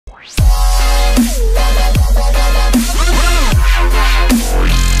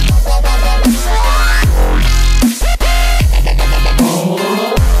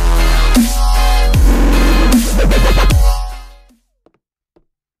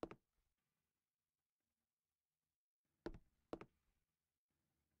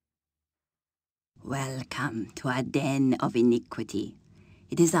Welcome to our den of iniquity.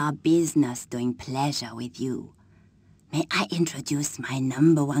 It is our business doing pleasure with you. May I introduce my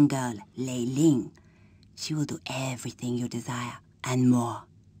 #1 girl, Lei Ling. She will do everything you desire, and more.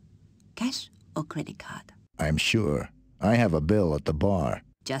 Cash or credit card? I'm sure. I have a bill at the bar.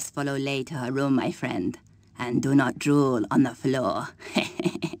 Just follow Lei to her room, my friend, and do not drool on the floor.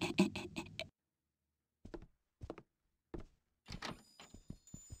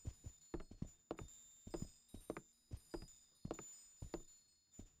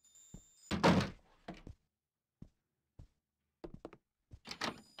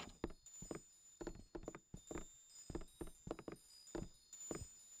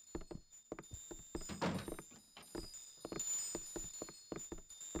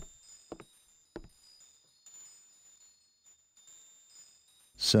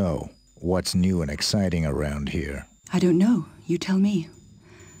 So, what's new and exciting around here? I don't know. You tell me.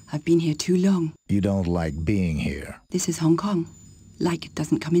 I've been here too long. You don't like being here. This is Hong Kong. Like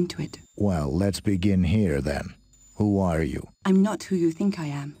doesn't come into it. Well, let's begin here then. Who are you? I'm not who you think I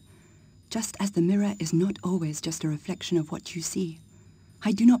am. Just as the mirror is not always just a reflection of what you see.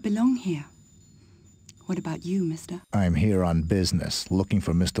 I do not belong here. What about you, mister? I'm here on business, looking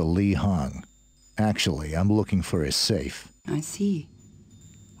for Mr. Li Hong. Actually, I'm looking for his safe. I see.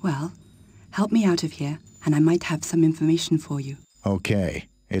 Well, help me out of here, and I might have some information for you. Okay,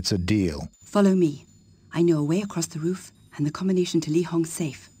 it's a deal. Follow me. I know a way across the roof and the combination to Li Hong's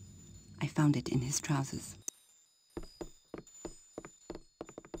safe. I found it in his trousers.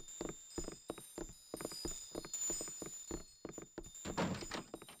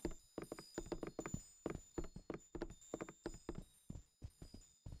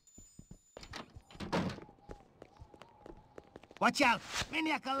 Watch out!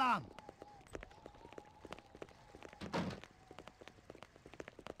 Maniac alarm!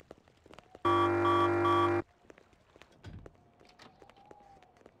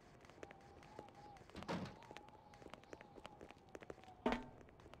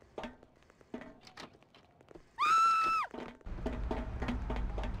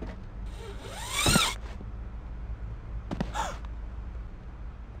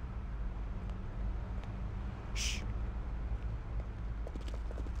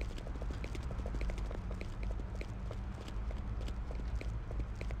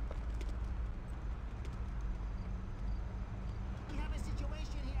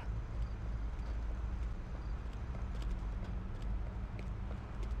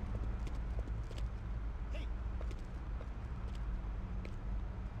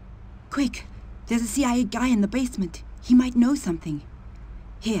 Quick! There's a CIA guy in the basement. He might know something.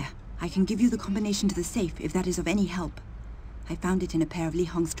 Here, I can give you the combination to the safe if that is of any help. I found it in a pair of Li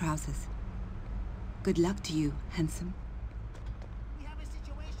Hong's trousers. Good luck to you, handsome. We have a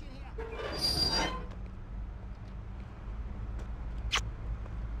situation here.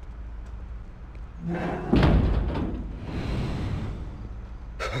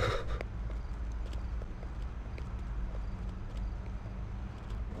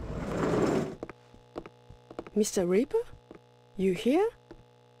 Mr. Reaper? You here?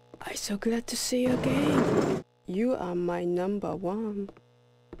 I'm so glad to see you again. You are my #1.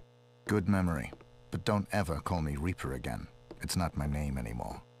 Good memory. But don't ever call me Reaper again. It's not my name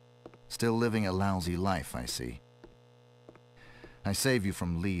anymore. Still living a lousy life, I see. I saved you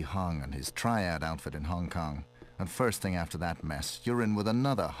from Li Hong and his Triad outfit in Hong Kong. And first thing after that mess, you're in with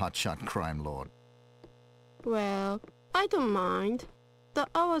another hotshot crime lord. Well, I don't mind. The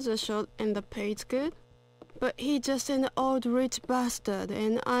hours are short and the pay's good. But he's just an old rich bastard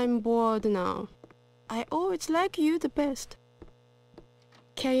and I'm bored now. I always like you the best.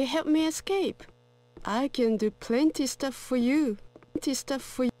 Can you help me escape? I can do plenty stuff for you.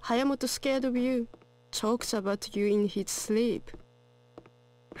 Hayamoto scared of you. Talks about you in his sleep.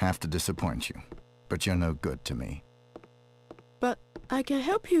 Have to disappoint you, but you're no good to me. But I can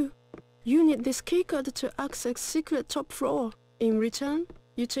help you. You need this keycard to access secret top floor. In return,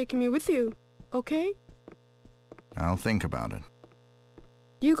 you take me with you, okay? I'll think about it.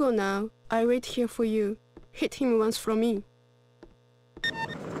 You go now. I wait here for you. Hit him once from me.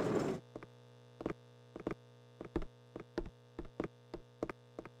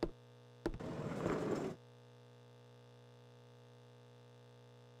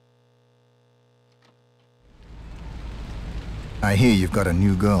 I hear you've got a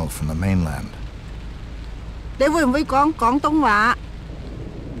new girl from the mainland. Để vui không với con Tông Họa.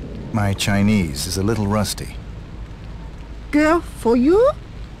 My Chinese is a little rusty. Girl for you?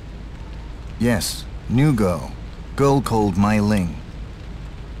 Yes, new girl. Girl called Mei Ling.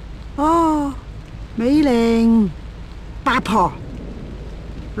 Oh, Mei Ling. Bà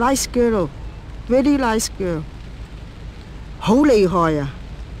Nice girl. Very nice girl. 好厲害啊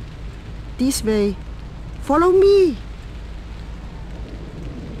This way. Follow me.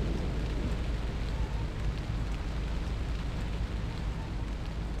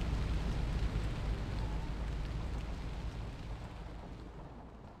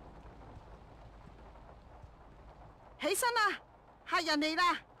 起身啦，客人嚟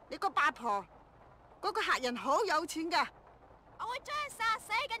啦！你個八婆，嗰個客人好有錢㗎。我會將佢殺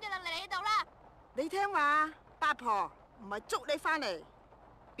死，跟住就嚟你度啦。你聽話，八婆唔係捉你返嚟。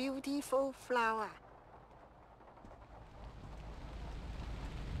Beautiful flower.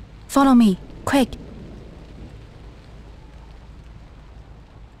 Follow me, quick.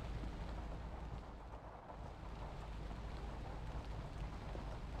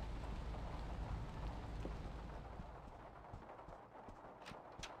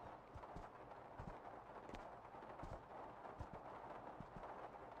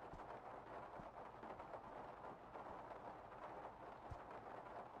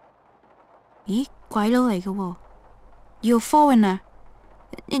咦，鬼佬嚟嘅喎 You're a foreigner.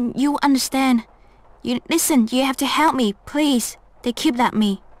 And you understand. Listen, you have to help me, please. They kidnapped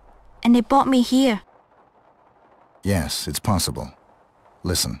me. And they brought me here. Yes, it's possible.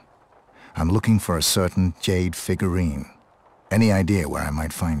 Listen, I'm looking for a certain jade figurine. Any idea where I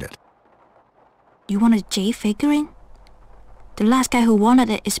might find it? You want a jade figurine? The last guy who wanted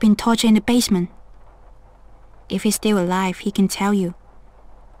it is being tortured in the basement. If he's still alive, he can tell you.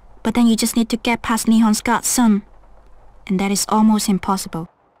 But then you just need to get past Nihon Scott's son. And that is almost impossible.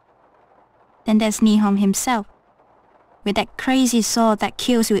 Then there's Nihon himself, with that crazy sword that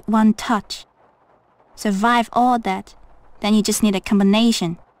kills with one touch. Survive all that, then you just need a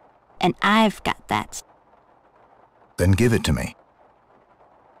combination. And I've got that. Then give it to me.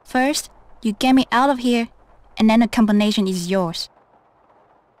 First, you get me out of here, and then the combination is yours.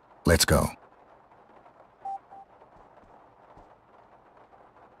 Let's go.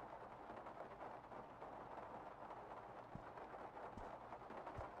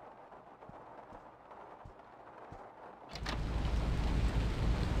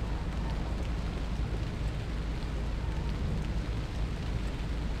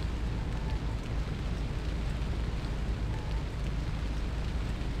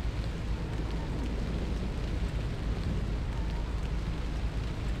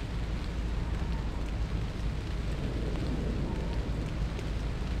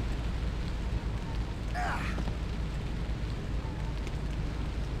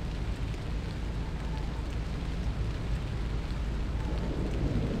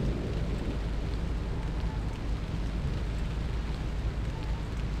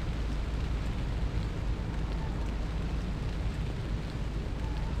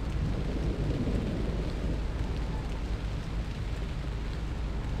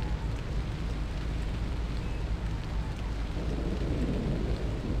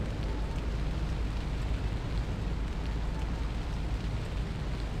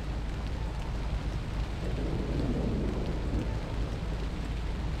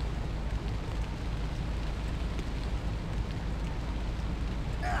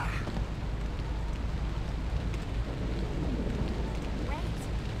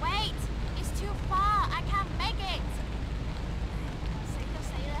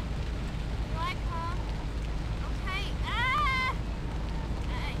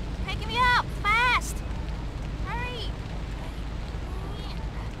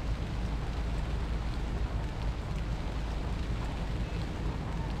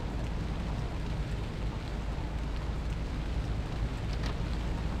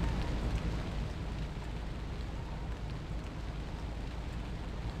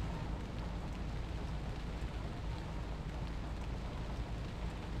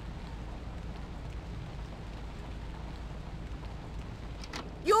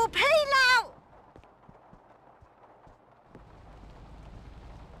 You pay now!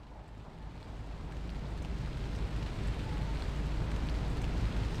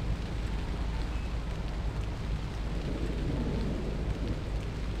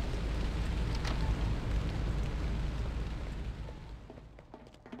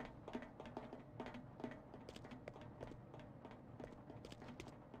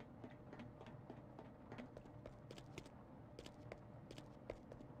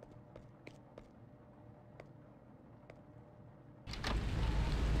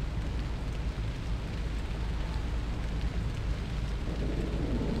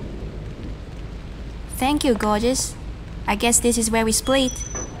 Thank you, gorgeous. I guess this is where we split.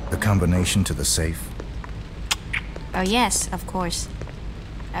 The combination to the safe? Oh yes, of course.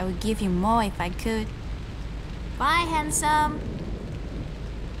 I would give you more if I could. Bye, handsome.